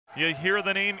You hear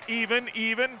the name even.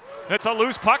 It's a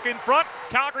loose puck in front.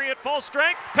 Calgary at full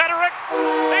strength. Peterek,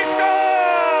 they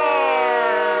score!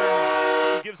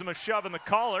 He gives him a shove in the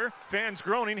collar. Fans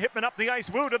groaning. Hitman up the ice.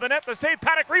 Woo to the net. The save.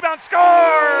 Peterek rebound.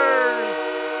 Scores!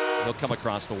 He'll come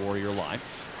across the Warrior line.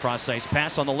 Cross ice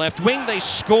pass on the left wing. They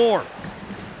score.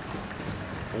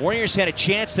 The Warriors had a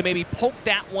chance to maybe poke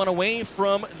that one away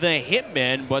from the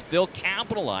Hitmen, but they'll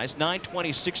capitalize.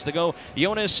 9:26 to go.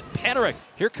 Jonas Peterek.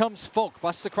 Here comes Folk.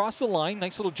 Busts across the line.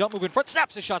 Nice little jump move in front.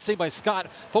 Snaps a shot saved by Scott.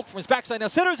 Folk from his backside now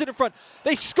centers it in front.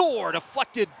 They score.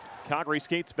 Deflected. Calgary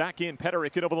skates back in.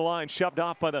 Peterek it over the line. Shoved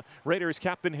off by the Raiders'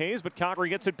 Captain Hayes, but Calgary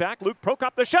gets it back. Luke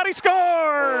Prokop the shot. He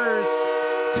scores!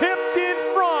 Tipped in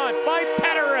front by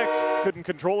Peterek. Couldn't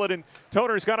control it, and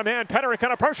Toner's got a man. Peterek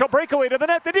on a partial breakaway to the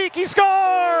net. The deke. He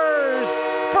scores!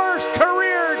 First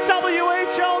career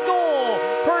WHL goal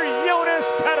for Jonas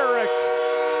Peterek.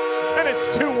 And it's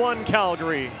 2-1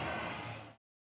 Calgary.